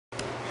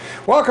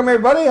Welcome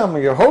everybody, I'm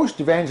your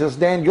host, Evangelist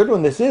Dan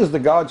Goodwin. This is the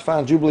God's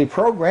Found Jubilee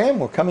program.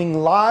 We're coming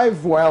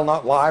live, well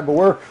not live,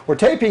 but we're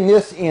taping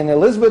this in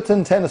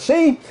Elizabethton,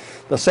 Tennessee,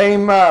 the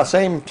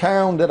same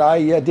town that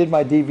I did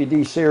my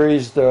DVD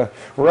series, the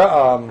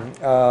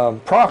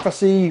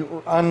Prophecy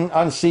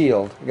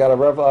Unsealed. I got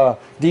a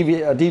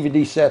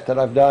DVD set that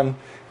I've done,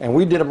 and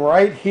we did them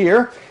right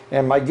here.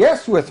 And my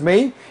guest with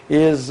me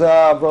is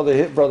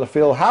Brother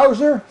Phil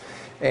Hauser.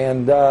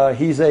 And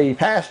he's a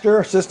pastor,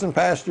 assistant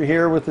pastor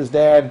here with his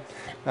dad,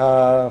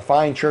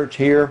 fine church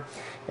here.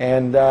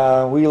 And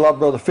we love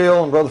Brother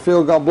Phil. And Brother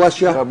Phil, God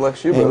bless you. God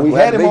bless you, brother.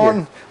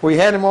 And we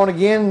had him on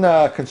again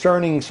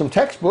concerning some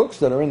textbooks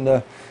that are in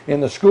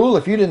the school.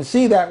 If you didn't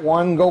see that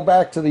one, go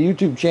back to the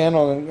YouTube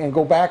channel and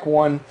go back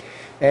one.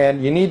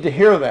 And you need to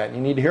hear that.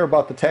 You need to hear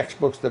about the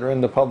textbooks that are in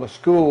the public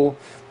school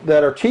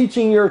that are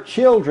teaching your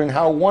children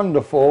how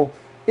wonderful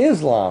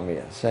Islam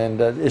is, and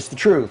it's the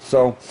truth.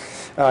 So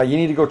you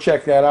need to go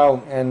check that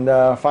out and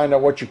find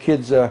out what your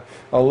kids are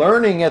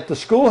learning at the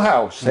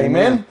schoolhouse.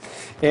 Amen.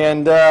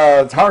 And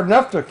it's hard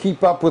enough to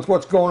keep up with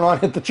what's going on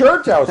at the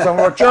church house, some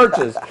of our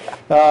churches,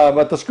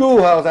 but the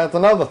schoolhouse, that's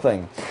another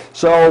thing.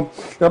 So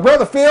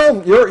Brother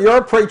Phil, you're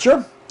a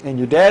preacher, and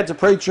your dad's a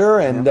preacher,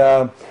 and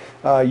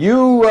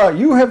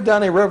you have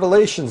done a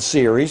Revelation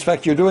series. In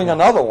fact, you're doing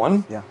another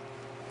one. Yeah.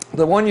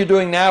 The one you're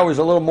doing now is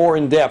a little more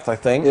in-depth, I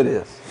think. It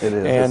is. It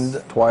is. And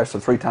it's twice or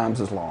three times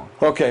as long.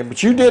 Okay,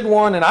 but you did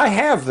one, and I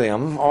have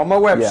them on my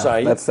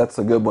website. Yeah, that's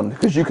a good one,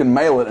 because you can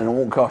mail it, and it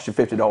won't cost you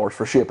 $50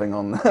 for shipping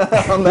on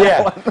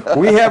that one.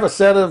 We have a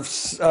set of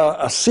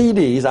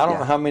CDs. I don't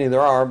know how many there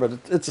are, but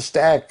it's a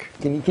stack.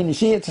 Can you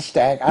see it's a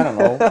stack? I don't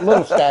know, a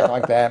little stack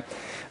like that.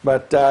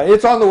 But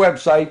it's on the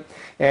website.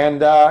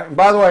 And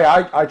by the way,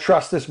 I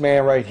trust this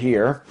man right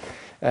here.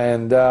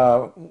 And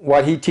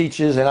what he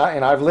teaches, and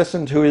I've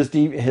listened to his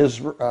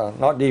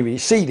not DVDs,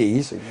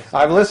 CDs.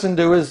 I've listened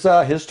to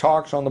his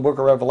talks on the Book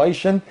of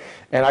Revelation,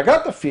 and I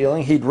got the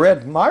feeling he'd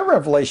read my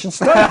Revelation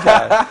study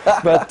guide.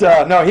 But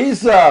no,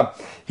 he's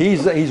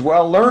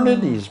well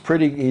learned. He's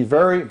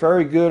very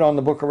very good on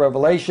the Book of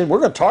Revelation. We're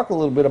going to talk a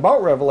little bit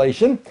about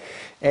Revelation,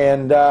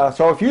 and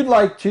so if you'd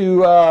like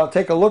to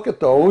take a look at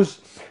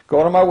those,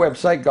 go to my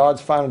website,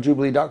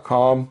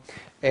 godsfoundjubilee.com.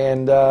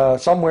 And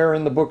somewhere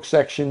in the book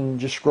section,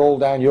 just scroll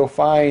down, you'll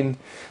find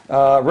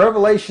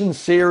Revelation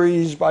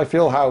series by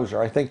Phil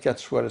Hauser. I think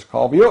that's what it's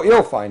called. But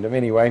you'll find them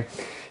anyway.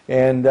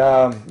 And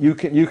you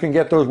can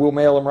get those. We'll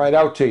mail them right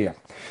out to you.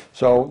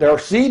 So they're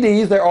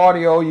CDs, they're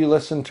audio. You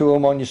listen to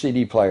them on your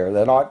CD player.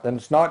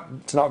 It's not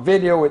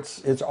video.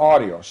 It's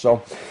audio.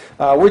 So,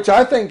 which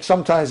I think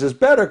sometimes is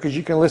better, because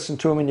you can listen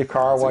to them in your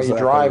car while you're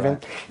driving.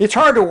 Right. It's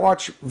hard to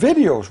watch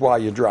videos while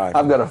you're driving.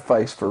 I've got a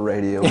face for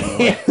radio.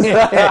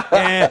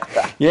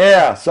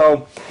 Yeah.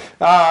 So,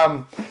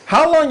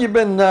 how long you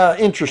been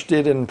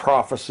interested in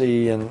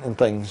prophecy and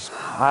things?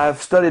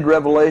 I've studied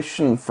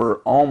Revelation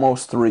for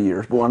almost 3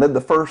 years. But when I did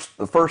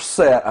the first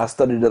set, I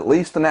studied at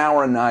least an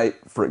hour a night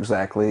for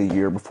exactly a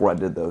year before I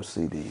did those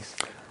CDs.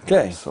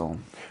 Okay. So,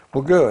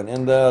 well, good.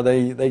 And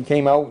they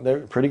came out. They're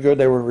pretty good.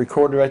 They were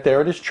recorded right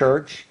there at his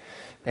church.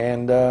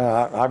 And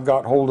I've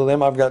got hold of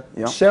them. I've got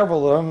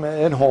several of them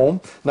at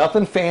home.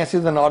 Nothing fancy.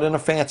 They're not in a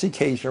fancy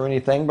case or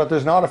anything. But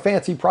there's not a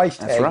fancy price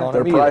tag on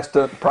them either.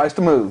 They're priced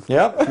to move.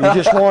 Yep. If you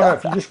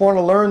just want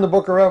to learn the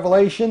Book of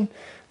Revelation.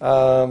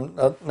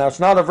 Now it's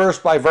not a verse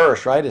by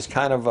verse, right? It's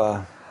kind of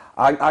a.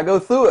 I go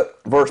through it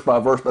verse by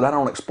verse, but I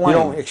don't explain. You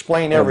don't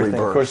explain everything,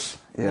 because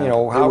you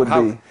know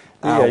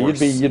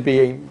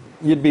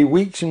you'd be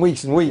weeks and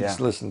weeks and weeks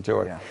listening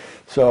to it. Yeah.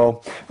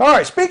 So, all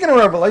right. Speaking of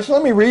Revelation,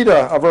 let me read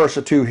a verse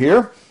or two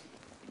here.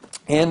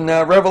 In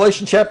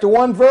Revelation chapter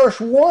 1, verse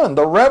 1,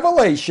 the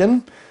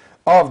revelation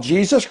of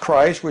Jesus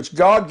Christ, which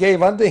God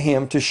gave unto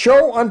him to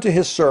show unto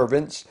his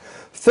servants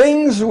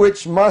things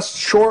which must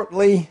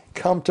shortly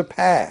come to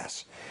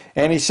pass.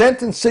 And he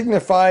sent and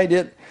signified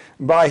it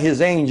by his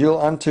angel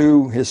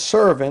unto his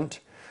servant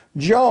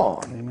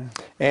John. Amen.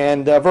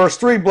 And verse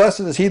 3,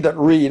 blessed is he that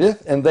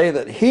readeth, and they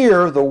that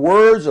hear the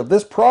words of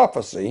this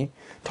prophecy,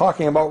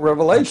 talking about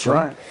Revelation.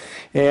 That's right.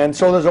 And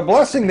so there's a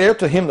blessing there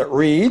to him that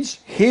reads,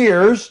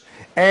 hears,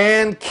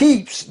 and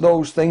keeps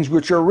those things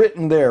which are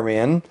written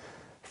therein,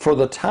 for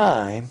the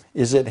time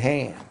is at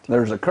hand.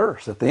 There's a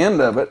curse at the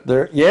end of it.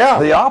 Yeah.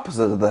 The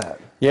opposite of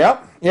that.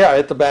 Yep. Yeah,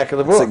 at the back of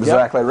the book. That's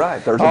exactly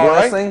right. There's a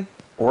blessing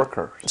or a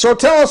curse. So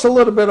tell us a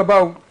little bit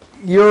about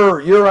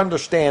your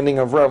understanding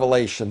of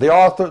Revelation. The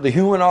author, the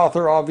human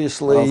author,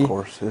 obviously. Of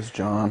course, is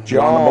John the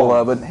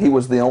Beloved. He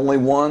was the only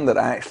one that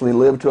actually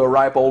lived to a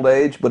ripe old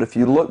age, but if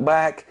you look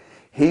back,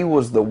 he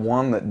was the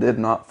one that did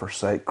not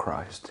forsake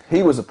Christ.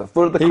 He was at the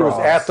foot of the cross. He was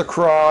at the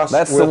cross.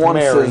 That's with the one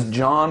Mary. that says,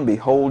 John,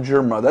 behold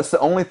your mother. That's the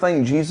only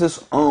thing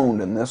Jesus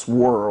owned in this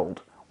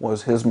world,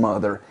 was his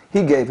mother.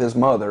 He gave his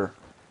mother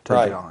to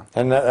John.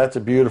 And that's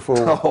a beautiful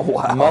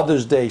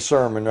Mother's Day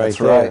sermon right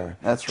there.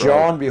 That's right.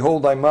 John,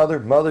 behold thy mother.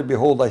 Mother,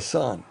 behold thy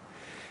son.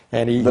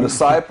 And the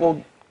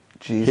disciple,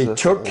 Jesus. He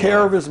took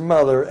care of his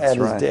mother at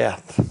his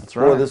death. That's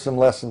right. Boy, there's some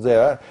lessons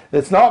there.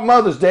 It's not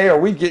Mother's Day, or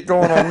we'd get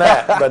going on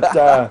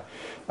that.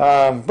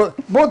 But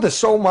boy, there's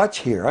so much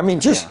here. I mean,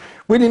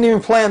 we didn't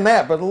even plan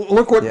that, but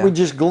look what we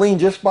just gleaned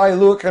just by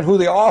looking who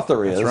the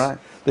author is. That's right.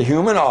 The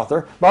human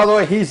author. By the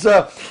way,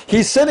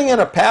 he's sitting in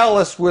a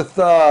palace with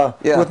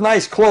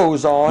nice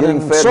clothes on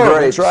Getting and fed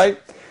servants, grapes. right?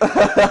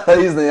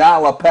 He's in the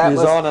Isle of Patmos.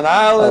 He's on an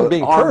island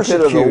being armpit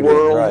persecuted. of the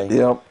world. Right.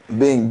 Yep.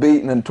 Being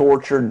beaten and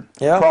tortured.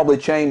 Yep. Probably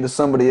chained to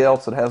somebody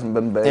else that hasn't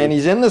been bathed. And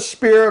he's in the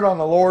Spirit on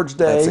the Lord's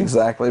day. That's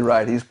exactly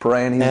right. He's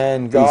praying.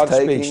 And God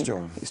speaks to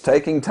him. He's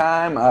taking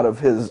time out of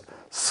his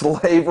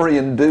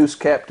slavery-induced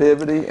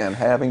captivity and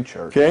having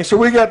church. Okay, so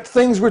we got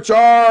things which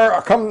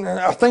are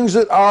things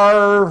that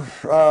are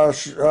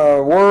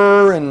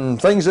were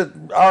and things that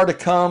are to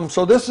come.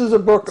 So this is a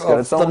book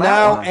of the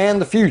now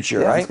and the future,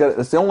 right?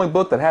 It's the only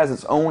book that has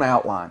its own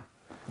outline.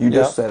 You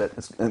just said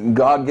it. And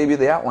God gave you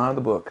the outline of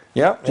the book.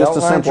 Yep, just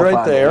to simplify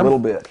right there. it a little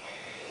bit.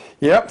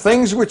 Yep,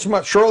 things which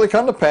must shortly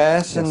come to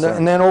pass, and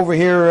then over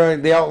here,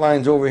 the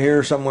outline's over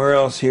here somewhere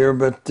else here,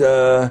 but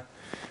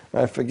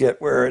I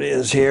forget where it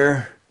is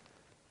here.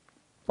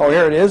 Oh,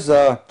 here it is.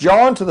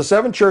 John to the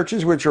 7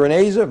 churches which are in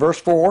Asia, verse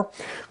 4.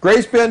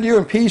 Grace be unto you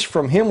and peace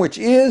from him which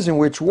is, and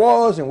which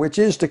was, and which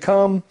is to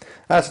come.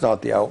 That's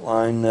not the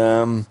outline.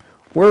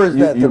 Where is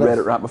that? You read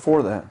it right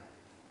before that.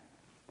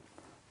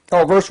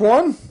 Oh, verse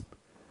 1.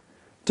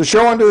 To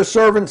show unto his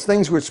servants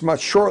things which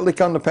must shortly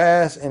come to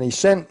pass, and he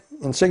sent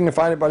and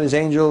signified it by his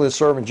angel, his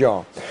servant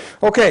John.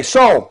 Okay,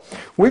 so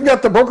we've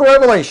got the book of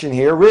Revelation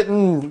here,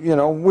 written,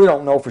 we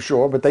don't know for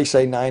sure, but they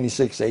say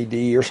 96 AD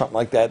or something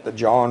like that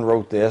John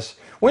wrote this.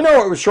 We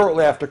know it was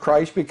shortly after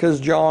Christ because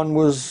John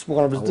was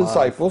one of his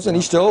disciples, and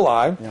he's still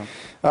alive.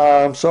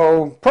 Yeah.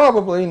 So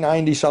probably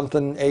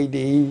 90-something AD,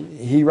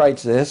 he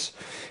writes this.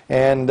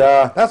 And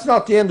that's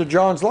not the end of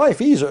John's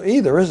life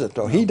either, is it,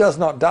 though? He does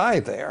not die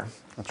there.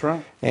 That's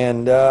right.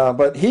 And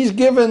but he's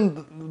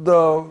given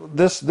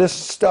this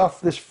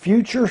stuff, this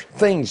future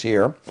things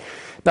here.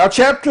 Now,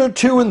 chapter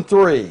 2 and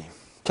 3.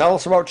 Tell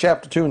us about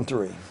chapter 2 and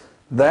 3.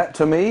 That,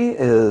 to me,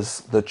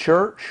 is the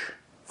church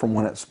from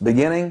when it's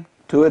beginning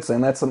to its,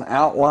 and that's an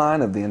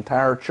outline of the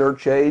entire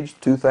church age,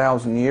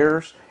 2,000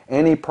 years.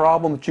 Any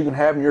problem that you can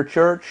have in your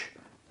church,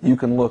 you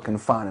can look and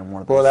find in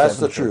one of the Well, that's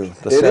 7 the truth.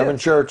 churches. The 7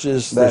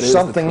 churches, there's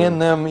something in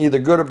them, either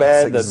good or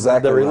bad,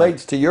 that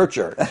relates to your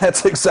church.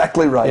 That's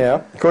exactly right. Yeah.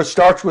 Of course, it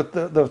starts with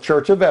the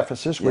church of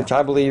Ephesus, which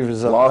I believe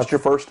is lost your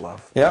first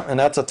love. Yeah, and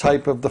that's a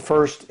type of the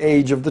first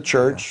age of the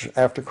church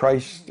after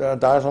Christ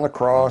dies on the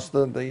cross.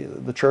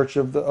 The church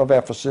of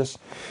Ephesus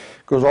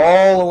goes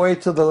all the way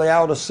to the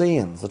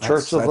Laodiceans, the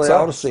church of the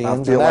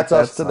Laodiceans, and that's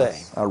us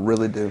today. I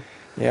really do.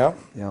 Yeah.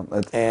 Yeah.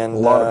 And a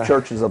lot of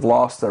churches have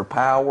lost their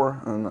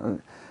power,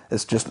 and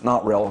it's just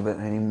not relevant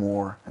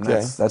anymore. And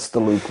that's the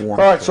lukewarm.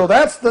 All right, so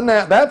that's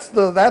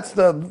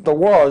the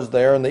was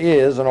there and the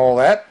is and all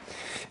that,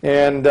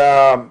 and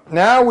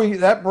now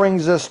that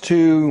brings us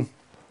to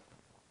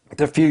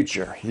the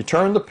future. You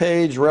turn the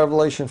page,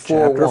 Revelation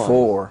 4. Chapter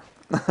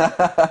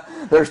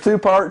 4. There's 2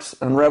 parts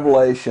in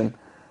Revelation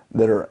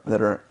that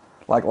are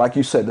like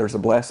you said. There's a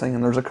blessing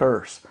and there's a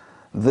curse.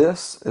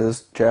 This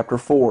is chapter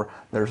 4.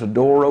 There's a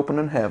door open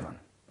in heaven.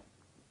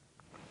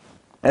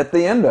 At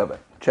the end of it,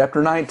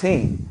 chapter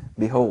 19.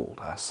 Behold,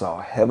 I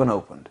saw heaven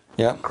opened.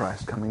 Yeah.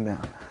 Christ coming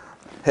down.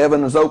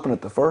 Heaven is open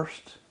at the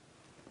first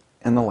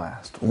and the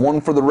last. One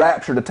for the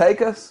rapture to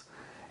take us,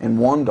 and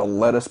one to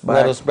let us back.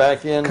 Let us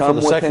back in come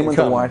for the with second him with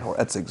coming. the white horse.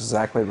 That's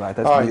exactly right.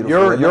 That's all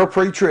beautiful. Right, you're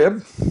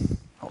pre-trib.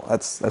 Oh,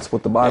 that's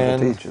what the Bible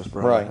teaches,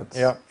 brother. Right.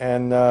 Yeah.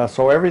 And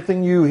so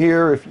everything you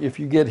hear, if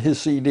you get his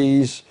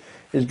CDs,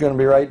 is going to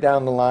be right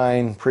down the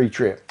line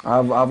pre-trib.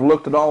 I've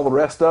looked at all the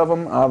rest of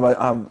them.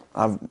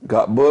 I've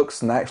got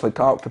books and actually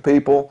talked to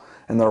people.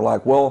 And they're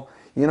like, well,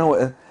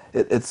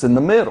 it's in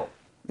the middle.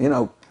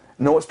 No,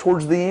 it's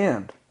towards the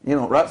end.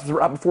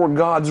 Right before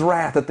God's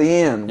wrath at the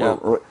end. Yeah.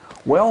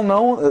 Well,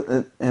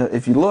 no.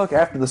 If you look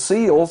after the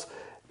seals,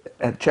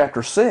 at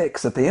chapter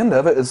 6, at the end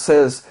of it, it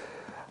says,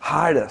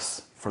 hide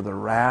us for the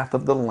wrath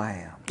of the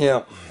Lamb.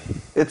 Yeah.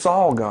 It's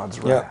all God's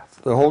wrath.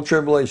 The whole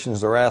tribulation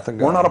is the wrath of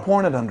God. We're not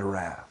appointed unto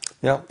wrath.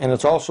 Yeah, and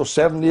it's also the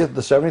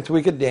 70th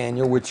week of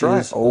Daniel, which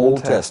is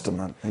Old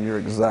Testament. And you're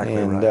exactly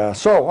right.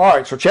 So, all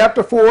right, so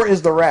chapter 4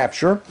 is the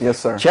rapture. Yes,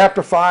 sir.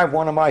 Chapter 5,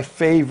 one of my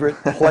favorite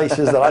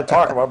places that I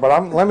talk about,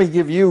 but let me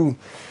give you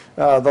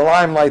the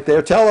limelight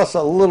there. Tell us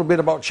a little bit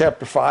about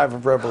chapter 5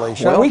 of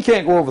Revelation. Well, we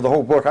can't go over the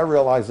whole book, I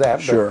realize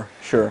that. Sure.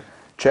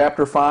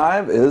 Chapter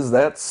 5 is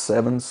that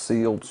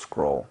 7-sealed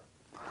scroll.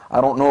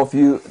 I don't know if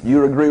you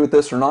agree with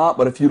this or not,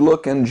 but if you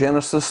look in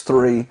Genesis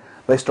 3,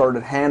 they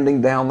started handing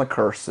down the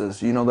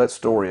curses. You know that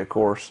story, of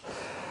course.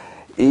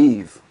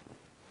 Eve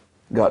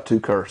got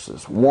 2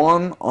 curses.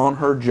 One on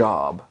her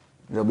job.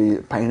 There'll be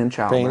pain and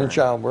childbirth. Pain and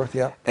childbirth,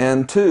 yeah.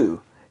 And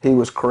 2, he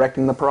was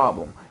correcting the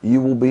problem.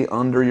 You will be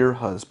under your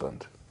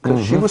husband.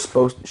 Because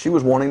she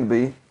was wanting to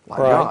be like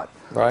God.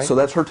 Right. So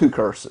that's her 2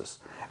 curses.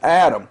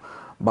 Adam,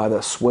 by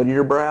the sweat of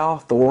your brow,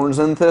 thorns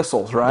and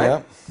thistles, right?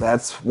 Yeah.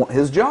 That's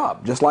his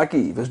job, just like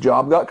Eve. His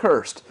job got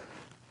cursed.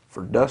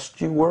 For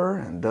dust you were,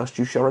 and dust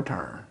you shall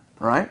return.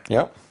 Right?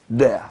 Yep.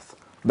 Death.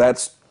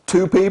 That's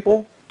 2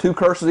 people, 2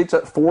 curses each,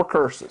 that's 4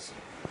 curses.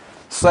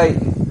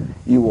 Satan,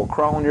 you will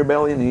crawl on your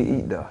belly and you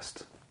eat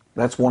dust.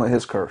 That's one of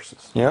his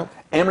curses. Yep.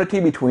 Enmity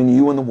between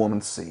you and the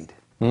woman's seed.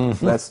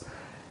 Mm-hmm.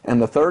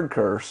 And the third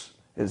curse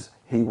is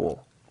he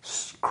will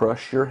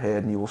crush your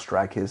head and you will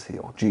strike his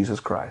heel. Jesus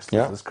Christ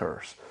is his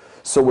curse.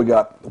 So we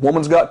got,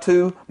 woman's got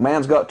 2,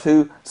 man's got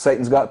 2,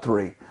 Satan's got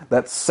 3.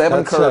 That's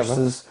 7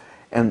 curses,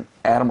 and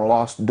Adam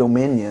lost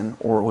dominion,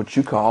 or what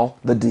you call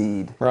the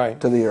deed,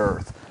 to the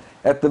earth.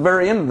 At the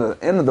very end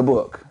of the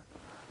book,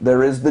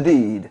 there is the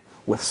deed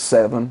with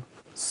 7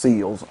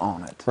 seals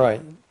on it.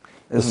 Right.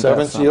 The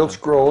 7-sealed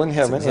scroll in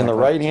heaven, in the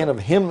right hand of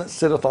him that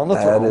sitteth on the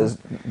throne. That is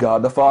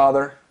God the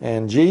Father.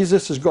 And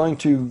Jesus is going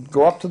to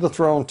go up to the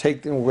throne,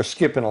 we're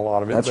skipping a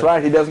lot of it. That's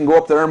right. He doesn't go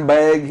up there and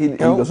beg. He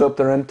goes up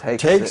there and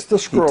takes the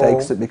scroll, he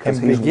takes it because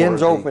and he's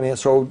begins worthy. opening it.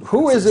 So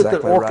who is it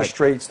that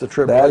orchestrates the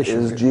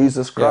tribulation? That is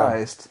Jesus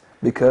Christ,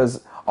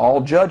 because all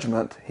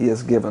judgment he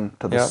has given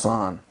to the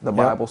Son, the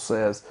Bible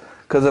says.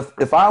 Because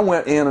if I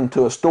went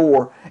into a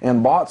store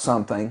and bought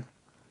something,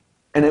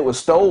 and it was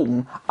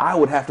stolen, I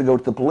would have to go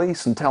to the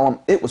police and tell them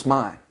it was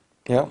mine.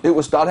 I'd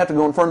have to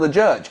go in front of the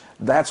judge.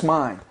 That's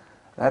mine.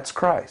 That's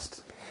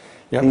Christ.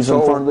 He's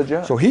in front of the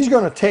judge. So he's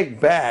going to take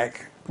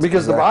back,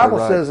 because the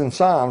Bible says in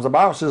Psalms, the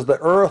Bible says the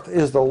earth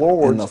is the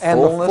Lord's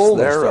and the fullness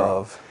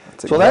thereof.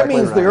 So that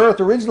means the earth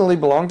originally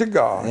belonged to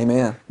God.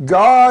 Amen.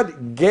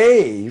 God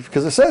gave,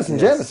 because it says in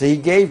Genesis, he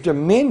gave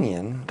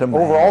dominion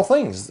over all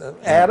things.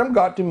 Adam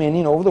got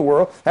dominion over the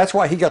world. That's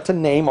why he got to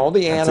name all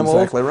the animals.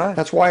 That's exactly right.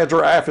 That's why a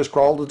giraffe is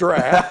called a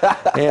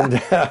giraffe.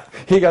 And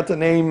he got to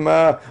name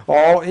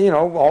all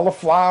the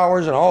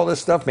flowers and all this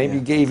stuff. Maybe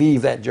he gave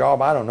Eve that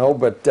job. I don't know.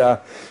 But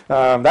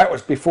that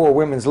was before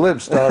women's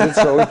libs started,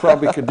 so he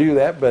probably could do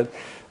that. But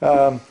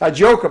I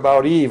joke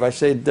about Eve. I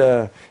said,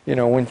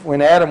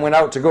 when Adam went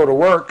out to go to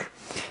work,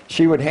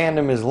 she would hand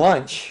him his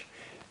lunch,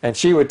 and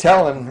she would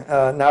tell him,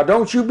 now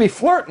don't you be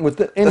flirting with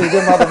any of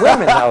them other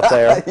women out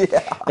there.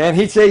 And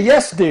he'd say,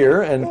 yes,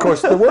 dear. And, of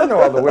course, there were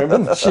no other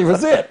women. She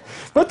was it.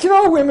 But,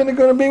 women are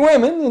going to be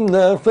women.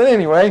 And but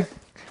anyway,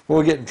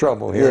 we'll get in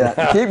trouble here.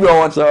 Keep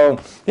going. So,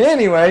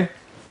 anyway,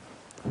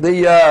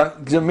 the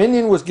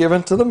dominion was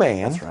given to the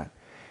man. That's right.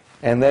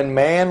 And then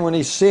man, when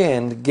he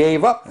sinned,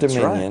 gave up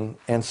dominion.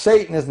 And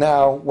Satan is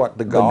now, what?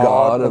 The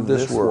God of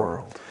this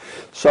world.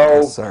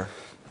 So,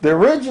 the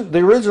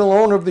original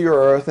owner of the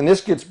earth, and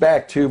this gets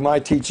back to my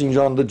teachings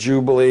on the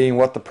Jubilee and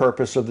what the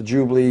purpose of the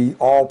Jubilee,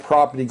 all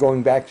property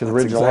going back to the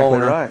original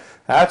owner. Right.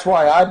 That's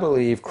why I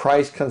believe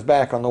Christ comes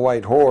back on the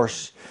white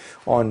horse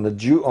on a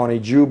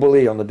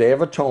Jubilee, on the Day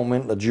of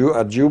Atonement,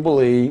 a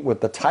Jubilee with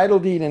the title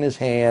deed in his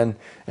hand,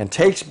 and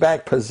takes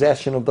back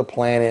possession of the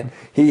planet.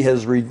 He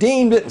has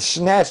redeemed it and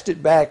snatched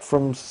it back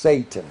from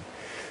Satan.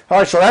 All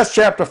right, so that's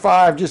chapter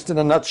 5, just in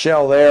a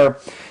nutshell there.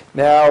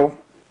 Now,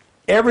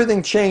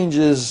 everything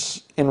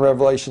changes in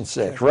Revelation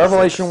 6.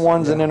 Revelation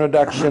 1's an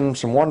introduction,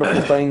 some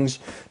wonderful things.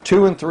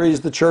 2 and 3 is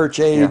the church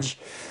age.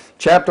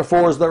 Chapter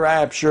 4 is the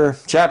rapture.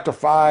 Chapter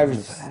 5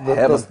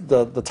 is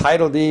the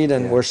title deed,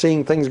 and we're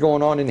seeing things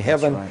going on in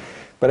heaven. Right.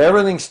 But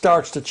everything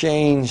starts to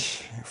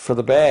change for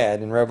the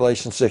bad in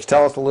Revelation 6.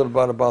 Tell us a little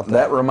bit about that.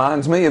 That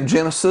reminds me of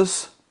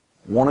Genesis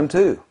 1 and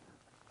 2.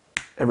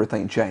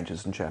 Everything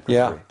changes in chapter 3.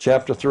 Yeah,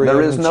 chapter 3.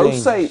 There is no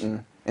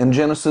Satan in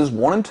Genesis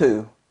 1 and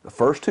 2. The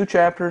first 2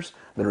 chapters,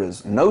 there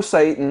is no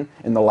Satan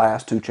in the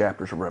last 2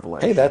 chapters of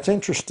Revelation. Hey, that's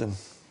interesting.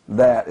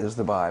 That is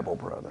the Bible,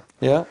 brother.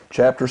 Yeah.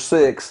 Chapter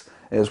 6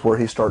 is where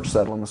he starts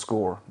settling the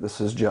score.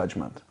 This is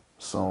judgment.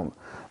 So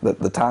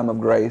the time of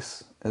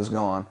grace is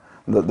gone.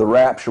 The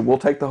rapture will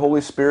take the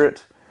Holy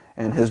Spirit,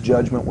 and his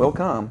judgment will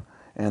come.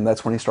 And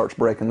that's when he starts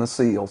breaking the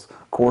seals.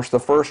 Of course, the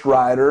first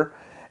rider,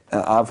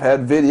 I've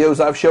had videos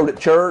I've showed at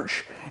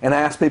church and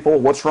asked people,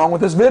 what's wrong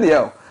with this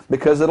video?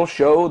 Because it'll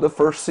show the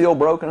first seal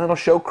broken, it'll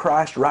show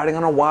Christ riding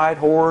on a white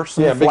horse.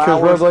 And because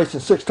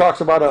Revelation 6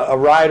 talks about a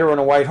rider on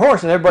a white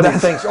horse, and everybody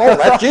thinks, oh,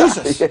 that's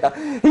Jesus.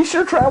 He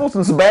sure travels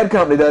in some bad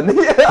company, doesn't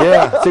he?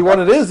 See what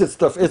it is? It's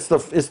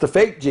the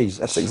fake Jesus.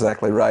 That's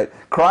exactly right.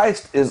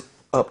 Christ is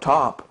up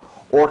top,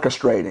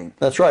 orchestrating.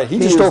 That's right. He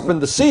just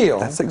opened the seal.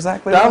 That's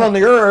exactly Down on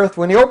the earth,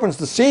 when he opens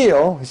the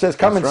seal, he says,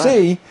 come and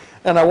see.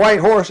 And a white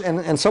horse,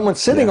 and someone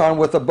sitting on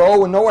with a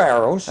bow and no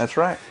arrows. That's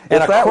right.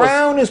 And a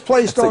crown is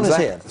placed on his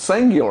head.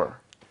 Singular.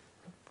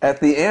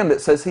 At the end,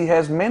 it says he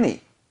has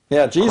many.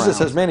 Yeah, Jesus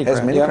has many crowns.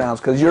 Has many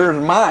crowns, because yours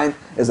and mine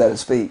is at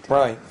his feet.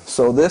 Right.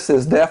 So this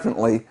is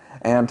definitely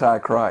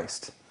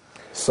Antichrist.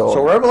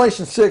 So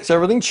Revelation 6,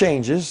 everything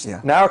changes.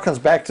 Now it comes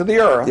back to the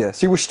earth.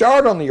 See, we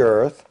start on the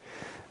earth.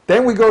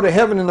 Then we go to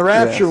heaven in the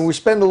rapture, and we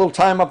spend a little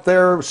time up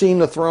there seeing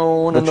the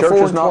throne and the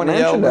 4 and 20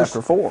 elders.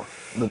 After 4.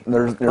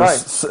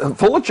 There's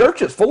full of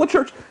churches,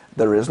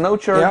 There is no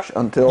church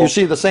until you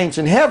see the saints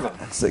in heaven.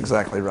 That's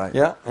exactly right.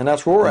 Yeah, and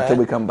that's where we're at. Until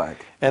we come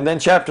back. And then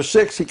chapter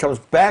 6, he comes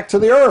back to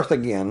the earth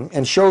again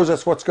and shows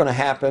us what's going to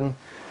happen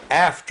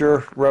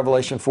after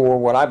Revelation 4,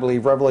 what I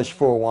believe Revelation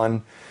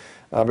 4:1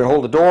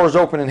 Behold, the door is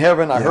open in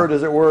heaven. I heard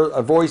as it were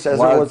a voice as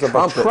it was of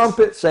a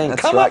trumpet saying,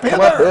 That's come right. up hither.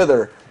 Come up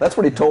hither. That's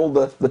what he told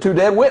the two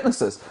dead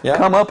witnesses. Yeah.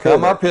 Come up hither.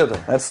 Come up hither.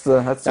 That's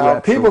the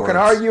Now, people can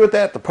argue with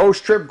that. The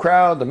post-trib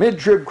crowd, the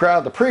mid-trib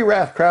crowd, the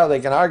pre-wrath crowd,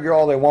 they can argue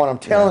all they want. I'm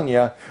telling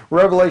you,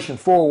 Revelation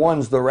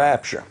 4:1's the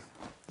rapture.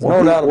 No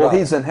doubt about it. Well,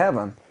 he's in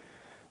heaven.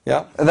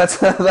 Yeah. And that's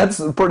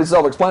pretty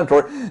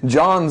self-explanatory.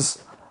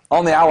 John's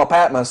on the Isle of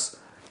Patmos.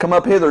 Come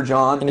up hither,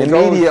 John. And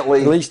immediately,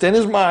 goes, at least in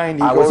his mind,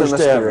 he I was goes in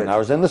to the heaven. Spirit. I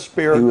was in the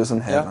Spirit. He was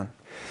in heaven.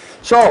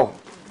 Yeah. So,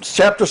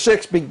 chapter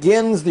 6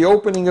 begins the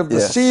opening of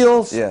the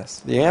seals. Yes.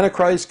 The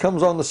Antichrist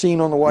comes on the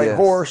scene on the white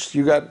horse.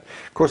 You got,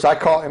 of course, I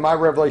call in my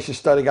Revelation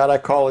study guide, I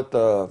call it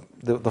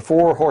the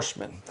four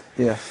horsemen.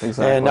 Yes,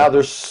 exactly. And now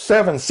there's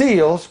 7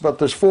 seals, but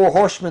there's 4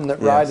 horsemen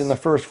that ride in the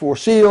first 4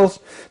 seals.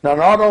 Now,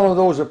 not all of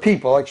those are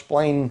people. I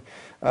explain.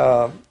 You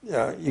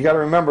got to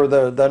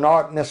remember they're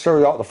not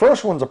necessarily all. The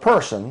first one's a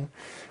person.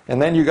 And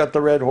then you got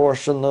the red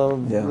horse and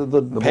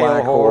the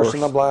pale horse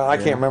and the black.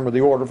 I can't remember the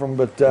order of them,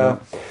 but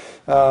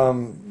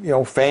you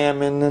know,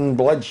 famine and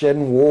bloodshed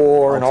and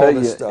war and all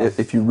this stuff.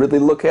 If you really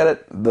look at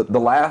it, the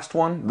last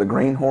one, the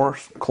green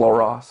horse,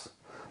 Chloros,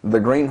 the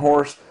green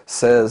horse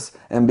says,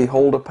 "And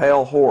behold, a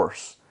pale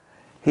horse.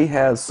 He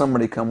has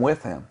somebody come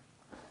with him.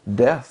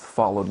 Death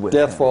followed with him.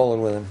 Death followed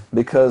with him.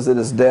 Because it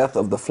is death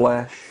of the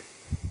flesh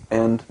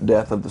and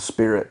death of the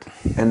spirit.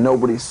 And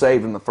nobody's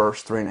saved in the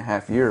first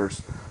 3.5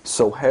 years.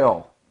 So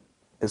hell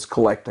is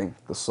collecting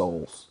the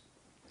souls."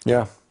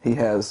 Yeah. He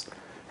has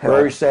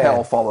Very sad.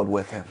 Hell followed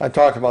with him. I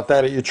talked about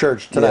that at your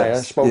church tonight. Yes,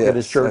 I spoke at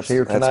his church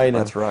here tonight.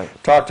 That's right.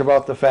 Talked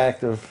about the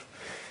fact of,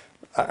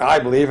 I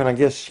believe, and I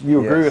guess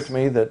you agree with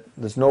me, that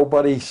there's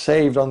nobody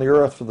saved on the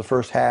earth for the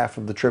first half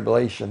of the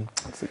tribulation.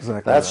 That's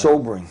exactly That's right.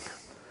 sobering.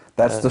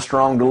 That's the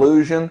strong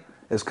delusion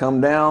has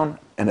come down,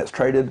 and it's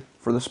traded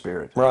for the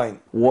Spirit. Right.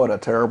 What a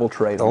terrible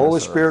trade. The Holy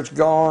Spirit's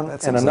gone,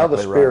 That's and another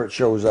exactly spirit right.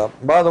 shows up.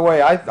 By the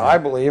way, I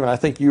believe, and I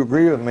think you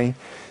agree with me,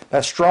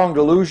 that strong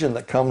delusion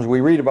that comes,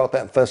 we read about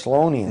that in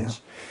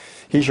Thessalonians.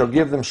 He shall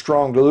give them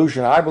strong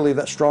delusion. I believe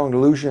that strong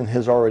delusion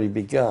has already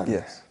begun.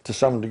 Yes. To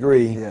some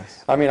degree.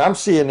 Yes. I mean, I'm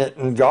seeing it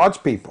in God's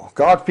people.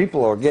 God's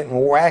people are getting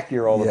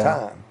wackier all the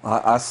time.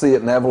 I see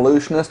it in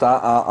evolutionists.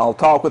 I'll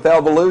talk with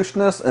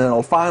evolutionists, and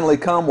it'll finally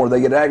come where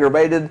they get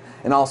aggravated,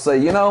 and I'll say,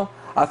 you know,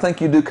 I think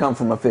you do come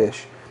from a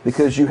fish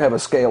because you have a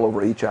scale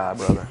over each eye,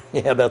 brother.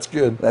 Yeah, that's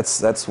good.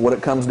 That's what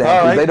it comes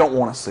down to. Right. They don't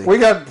want to see. We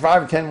got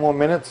 5 or 10 more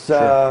minutes.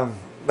 Sure.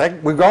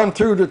 We've gone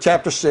through to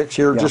chapter 6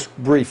 here just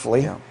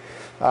briefly.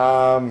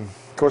 Yeah.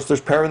 Of course,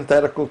 there's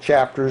parenthetical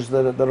chapters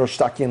that are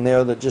stuck in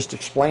there that just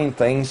explain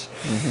things.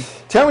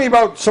 Tell me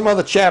about some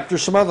other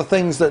chapters, some other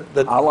things that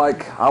I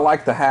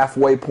like the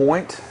halfway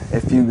point.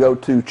 If you go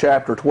to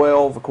chapter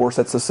 12, of course,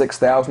 that's a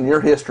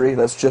 6,000-year history.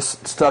 That's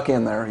just stuck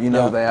in there. You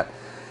know that.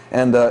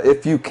 And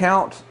if you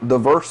count the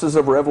verses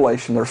of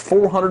Revelation, there's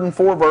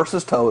 404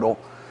 verses total.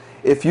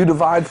 If you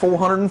divide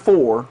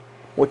 404,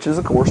 which is,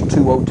 of course,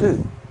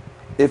 202,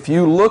 if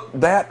you look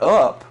that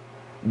up,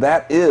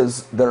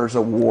 there's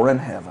a war in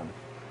heaven.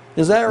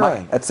 Is that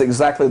right? That's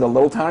exactly the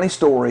little tiny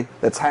story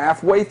that's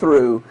halfway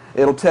through.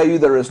 It'll tell you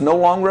there is no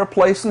longer a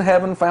place in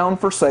heaven found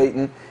for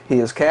Satan. He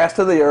is cast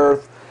to the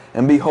earth,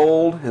 and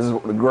behold, his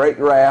great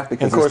wrath,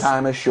 because his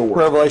time is short.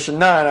 Revelation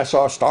 9, I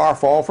saw a star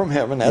fall from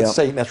heaven. That's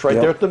Satan. That's right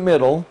there at the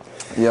middle.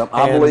 Yep.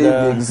 I believe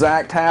the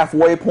exact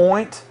halfway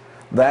point.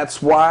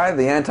 That's why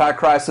the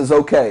Antichrist says,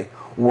 okay,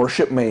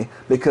 worship me,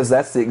 because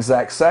that's the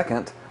exact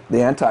second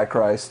the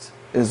Antichrist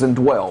is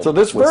indwelled. So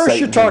this verse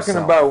you're talking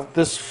about,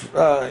 this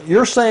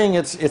you're saying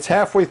it's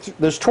halfway through.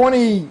 There's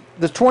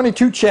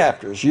 22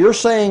 chapters. You're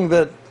saying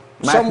that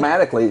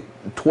mathematically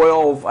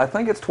 12, I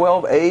think it's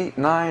 12, 8,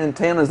 9, and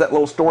 10 is that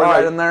little story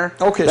right in there.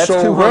 Okay, that's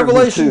so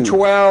Revelation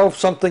 12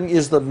 something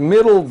is the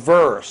middle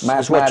verse,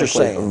 is what you're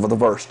saying. The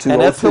verse 202.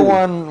 And that's the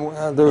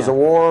one, there's a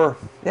war.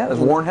 Yeah, there's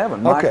war in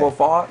heaven. Michael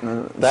fought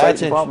and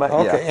Satan fought back.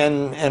 Okay,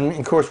 and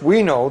of course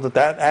we know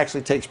that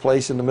actually takes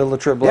place in the middle of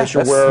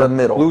tribulation where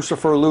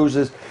Lucifer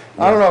loses.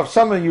 I don't know if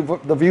some of you,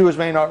 the viewers,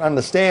 may not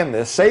understand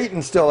this.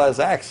 Satan still has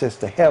access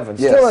to heaven,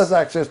 still has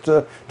access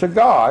to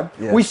God.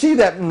 Yes. We see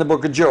that in the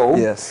book of Job.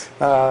 Yes.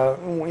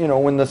 You know,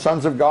 when the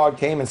sons of God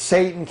came and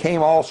Satan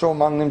came also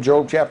among them,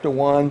 Job chapter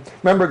 1.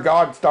 Remember,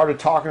 God started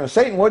talking to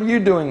Satan, what are you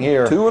doing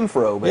here? To and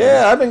fro, baby.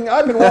 Yeah, I've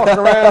been walking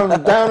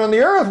around down on the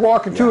earth,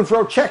 walking to and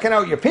fro, checking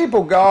out your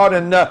people, God,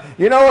 and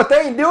you know what,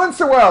 they ain't doing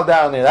so well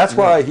down there. That's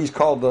why he's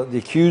called the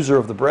accuser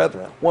of the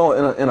brethren.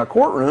 Well, in a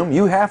courtroom,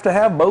 you have to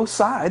have both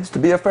sides to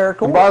be a fair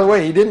court. And by the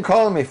way, he didn't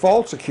call him a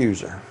false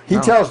accuser. He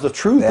tells the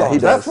truth on it.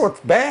 That's what's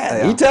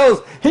bad. Yeah.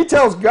 He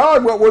tells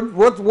God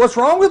what's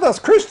wrong with us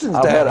Christians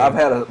down here. I've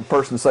had a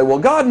person say, well,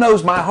 God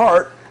knows my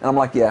heart. And I'm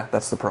like, yeah,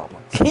 that's the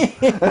problem.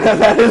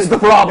 That is the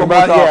problem.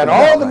 And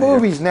all the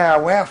movies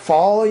now, well,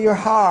 follow your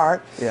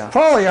heart. Yeah.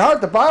 Follow your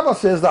heart. The Bible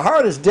says the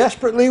heart is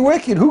desperately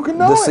wicked. Who can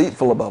know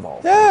Deceitful above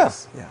all.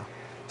 Yes. Yeah.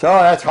 So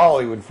that's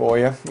Hollywood for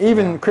you.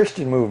 Even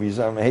Christian movies,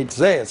 I hate to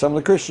say it, some of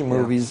the Christian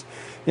movies,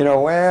 you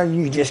know, well,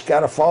 you just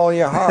got to follow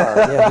your heart.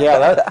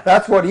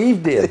 That's what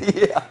Eve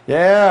did.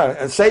 Yeah.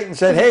 And Satan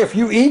said, hey, if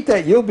you eat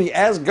that, you'll be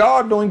as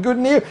God, knowing good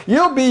and evil.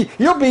 You'll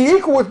be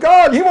equal with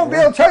God. He won't be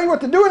able to tell you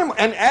what to do anymore.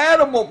 And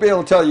Adam won't be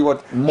able to tell you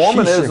what.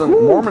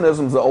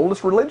 Mormonism's the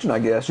oldest religion, I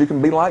guess. You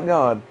can be like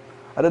God.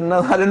 I didn't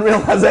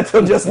realize that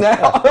till just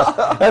now.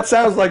 That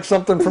sounds like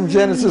something from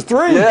Genesis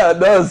 3. Yeah, it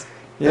does.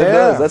 Yeah. It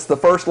does. That's the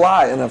first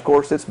lie, and of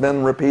course it's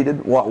been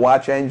repeated. Why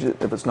change it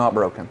if it's not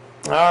broken?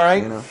 All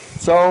right. You know?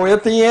 So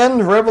at the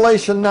end,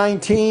 Revelation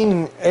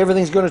 19,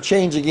 everything's going to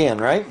change again,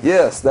 right?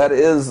 Yes, that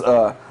is.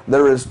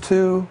 There is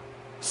 2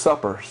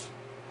 suppers.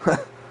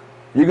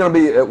 You're going to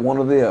be at one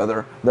or the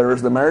other. There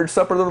is the marriage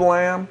supper of the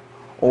Lamb,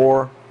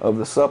 or of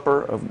the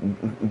supper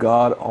of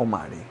God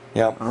Almighty.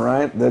 Yep. All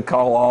right. They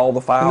call all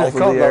the fowls of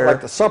the air,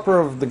 like the supper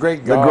of the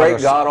great God. The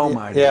great God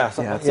Almighty. Yeah.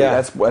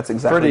 That's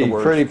exactly the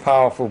word. Pretty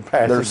powerful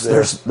passage.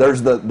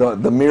 There's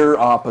the mirror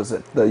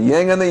opposite. The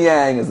yin and the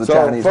yang, as the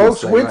Chinese would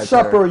say. So, folks, which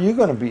supper are you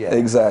going to be at?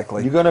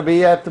 Exactly. You're going to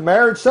be at the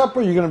marriage supper.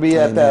 Or you're going to be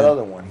at that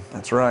other one.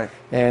 That's right.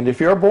 And if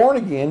you're born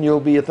again,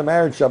 you'll be at the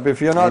marriage supper. If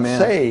you're not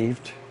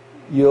saved,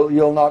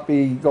 you'll not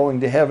be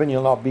going to heaven.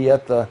 You'll not be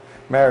at the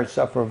marriage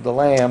supper of the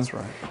Lamb. That's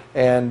right.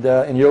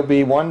 And you'll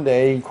be one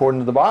day, according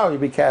to the Bible,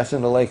 you'll be cast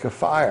in the lake of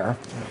fire.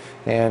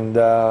 And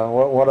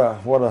what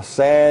a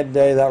sad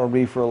day that will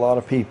be for a lot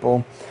of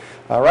people.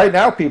 Right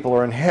now, people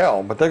are in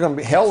hell, but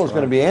hell is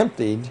going to be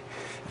emptied.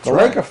 The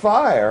lake of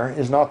fire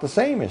is not the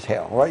same as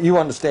hell, right? You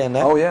understand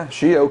that? Oh yeah,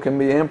 Sheol can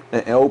be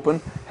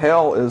open.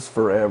 Hell is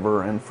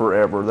forever and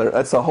forever.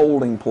 That's a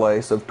holding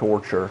place of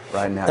torture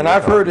right now. And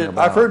I've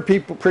heard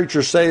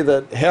preachers say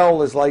that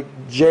hell is like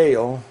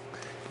jail.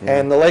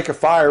 And the lake of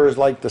fire is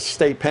like the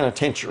state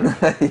penitentiary.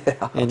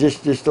 And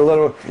just a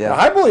little. Now,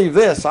 I believe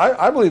this.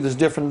 I believe there's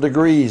different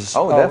degrees.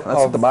 Oh, definitely.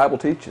 That's what the Bible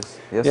teaches.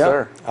 Yes,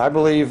 sir. I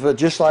believe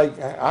just like,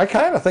 I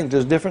kind of think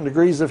there's different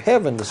degrees of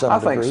heaven to some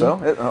degree. I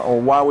think so. Or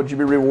why would you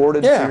be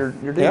rewarded for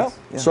your deeds?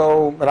 Yeah.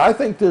 So, but I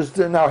think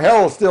now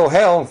hell is still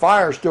hell and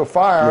fire is still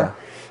fire.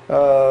 You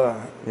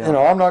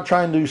know, I'm not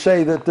trying to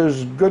say that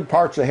there's good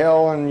parts of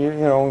hell and you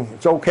know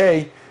it's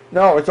okay.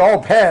 No, it's all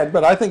bad,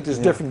 but I think there's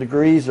different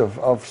degrees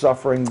of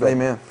suffering. But,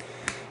 amen.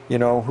 You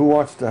know, who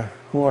wants to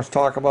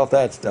talk about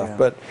that stuff? Yeah.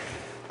 But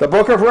the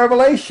book of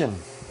Revelation,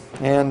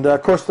 and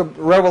of course, the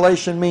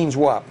Revelation means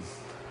what?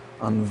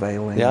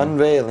 Unveiling. The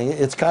unveiling.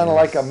 It's kind of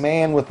like a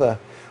man with a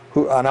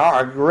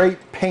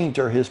great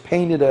painter has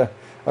painted a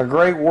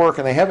great work,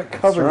 and they have it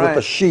covered with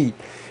a sheet,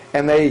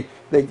 and they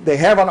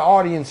have an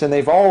audience, and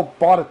they've all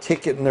bought a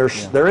ticket, and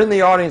they're in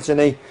the audience, and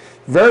they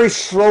very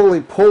slowly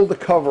pull the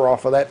cover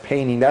off of that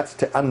painting. That's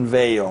to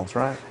unveil. That's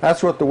right.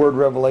 That's what the word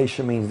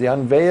revelation means, the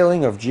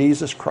unveiling of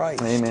Jesus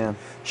Christ. Amen.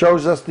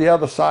 Shows us the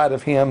other side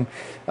of him.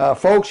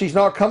 Folks, he's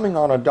not coming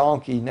on a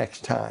donkey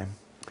next time.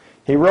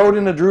 He rode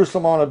into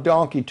Jerusalem on a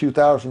donkey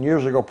 2,000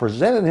 years ago,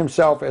 presented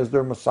himself as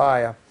their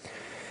Messiah.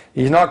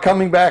 He's not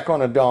coming back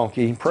on a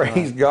donkey.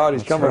 Praise God,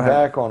 he's coming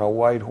back on a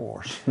white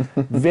horse.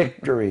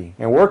 Victory.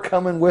 And we're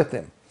coming with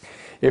him.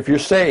 If you're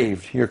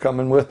saved, you're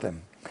coming with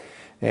him.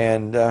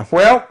 And,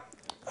 well,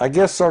 I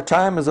guess our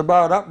time is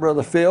about up,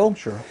 Brother Phil.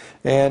 Sure.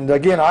 And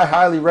again, I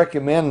highly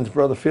recommend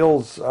Brother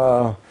Phil's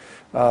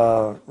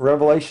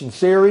Revelation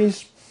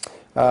series.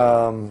 I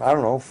don't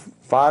know,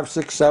 5,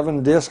 6,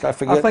 7 disc. I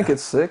forget. I think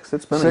it's 6.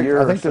 It's been a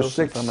year. I think there's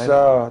 6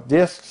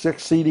 discs,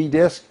 6 CD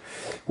discs.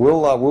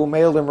 We'll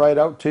mail them right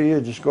out to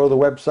you. Just go to the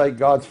website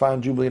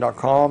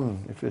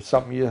godsfindjubilee.com. If it's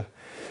something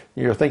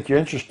you think you're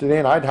interested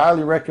in, I'd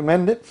highly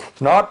recommend it.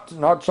 It's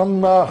not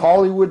some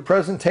Hollywood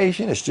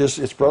presentation.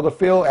 It's Brother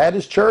Phil at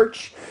his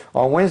church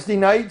on Wednesday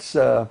nights.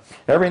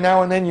 Every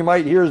now and then you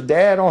might hear his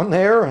dad on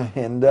there,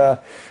 and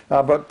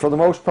but for the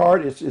most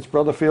part, it's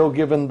Brother Phil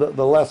giving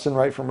the lesson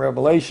right from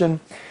Revelation.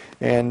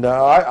 And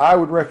I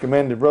would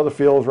recommend it. Brother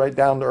Phil's right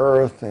down to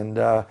earth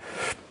and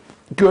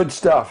good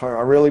stuff.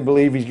 I really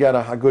believe he's got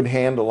a good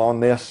handle on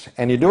this.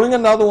 And you're doing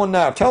another one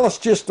now. Tell us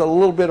just a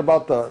little bit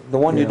about the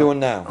one you're doing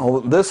now. Oh,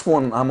 this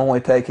one I'm only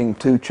taking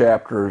 2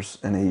 chapters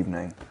an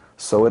evening,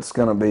 so it's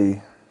going to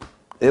be,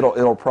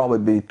 it'll probably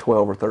be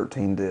 12 or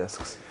 13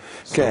 discs.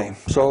 Okay,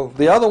 so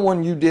the other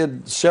one you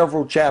did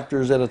several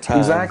chapters at a time.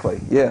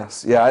 Exactly.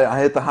 Yes. Yeah, I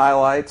hit the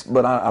highlights,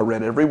 but I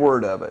read every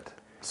word of it.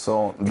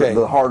 So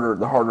the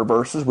harder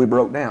verses we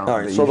broke down. All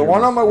right. So the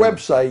one on my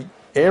website,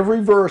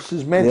 every verse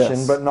is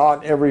mentioned, but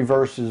not every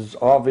verse is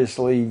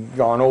obviously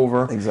gone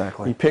over.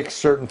 Exactly. He picks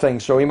certain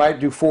things. So he might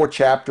do 4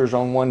 chapters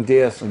on one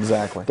disc.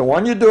 Exactly. The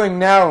one you're doing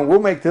now, and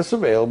we'll make this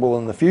available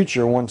in the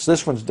future. Once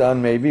this one's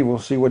done, maybe we'll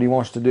see what he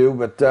wants to do.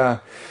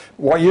 But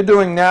what you're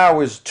doing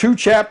now is 2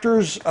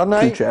 chapters a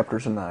night? 2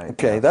 chapters a night.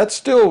 Okay, that's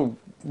still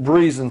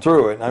breezing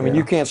through it. I mean,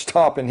 you can't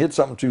stop and hit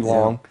something too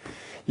long.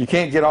 You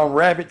can't get on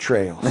rabbit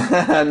trails.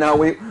 No,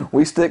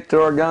 we stick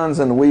to our guns,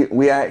 and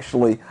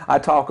I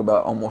talk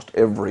about almost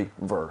every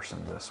verse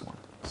in this one.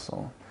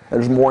 So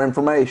there's more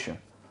information,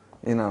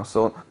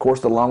 so of course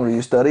the longer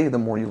you study, the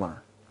more you learn.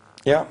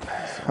 Yeah.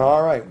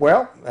 All right.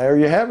 Well, there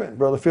you have it,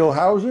 Brother Phil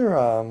Hauser.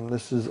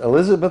 This is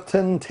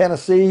Elizabethton,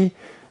 Tennessee,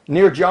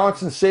 near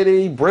Johnson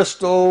City,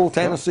 Bristol,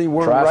 Tennessee.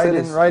 We're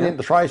right in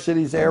the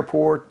Tri-Cities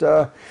Airport.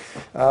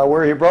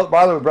 We're here.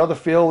 By the way, Brother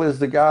Phil is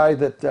the guy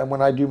that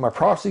when I do my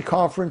prophecy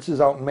conferences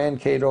out in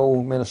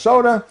Mankato,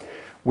 Minnesota,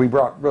 we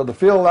brought Brother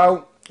Phil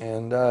out,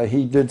 and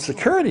he did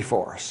security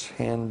for us.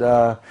 And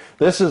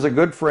this is a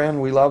good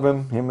friend. We love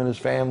him and his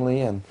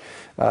family, and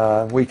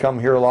we come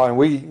here a lot, and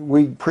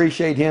we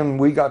appreciate him.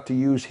 We got to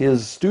use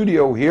his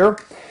studio here.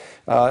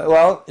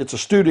 Well, it's a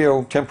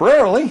studio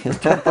temporarily. It's a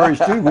temporary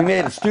studio. We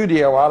made a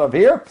studio out of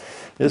here.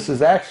 This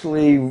is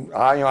actually,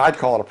 I'd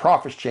call it a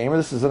prophet's chamber.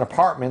 This is an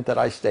apartment that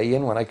I stay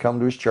in when I come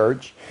to his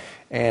church,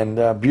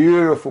 and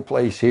beautiful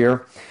place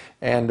here.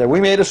 And we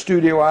made a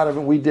studio out of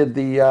it. We did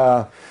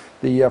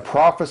the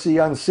Prophecy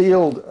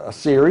Unsealed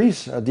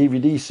series, a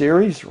DVD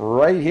series,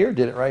 right here.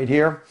 Did it right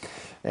here.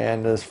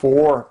 And there's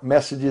 4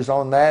 messages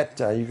on that.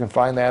 You can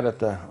find that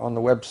on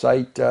the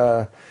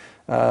website.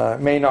 It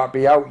may not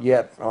be out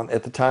yet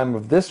at the time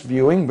of this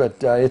viewing,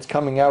 but it's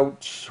coming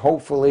out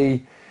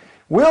hopefully.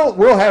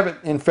 We'll have it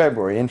in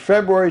February. In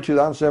February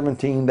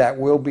 2017, that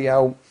will be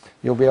out.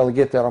 You'll be able to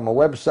get that on my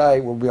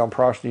website. We'll be on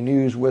Prophecy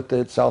News with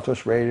it,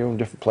 Southwest Radio, and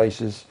different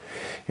places.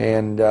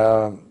 And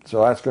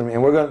so that's going to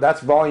be. And that's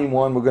volume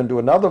 1. We're going to do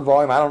another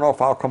volume. I don't know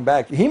if I'll come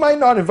back. He might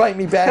not invite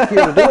me back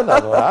here to do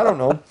another one. I don't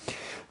know.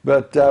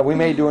 But we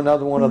may do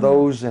another one of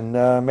those, and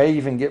may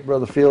even get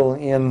Brother Phil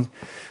in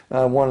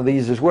one of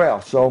these as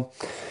well. So,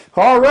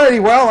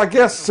 alrighty, well, I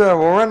guess we're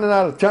running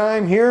out of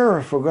time here.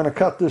 If we're going to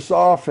cut this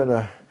off at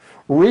a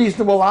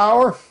reasonable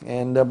hour.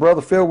 And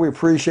Brother Phil, we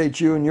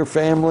appreciate you and your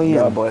family.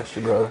 God bless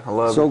you, brother. I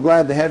love you. So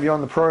glad to have you on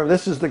the program.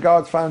 This is the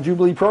God's Found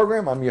Jubilee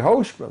program. I'm your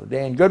host, Brother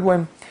Dan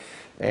Goodwin.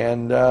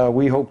 And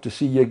we hope to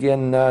see you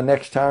again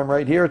next time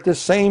right here at this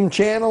same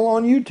channel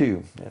on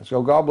YouTube. And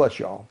so God bless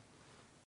y'all.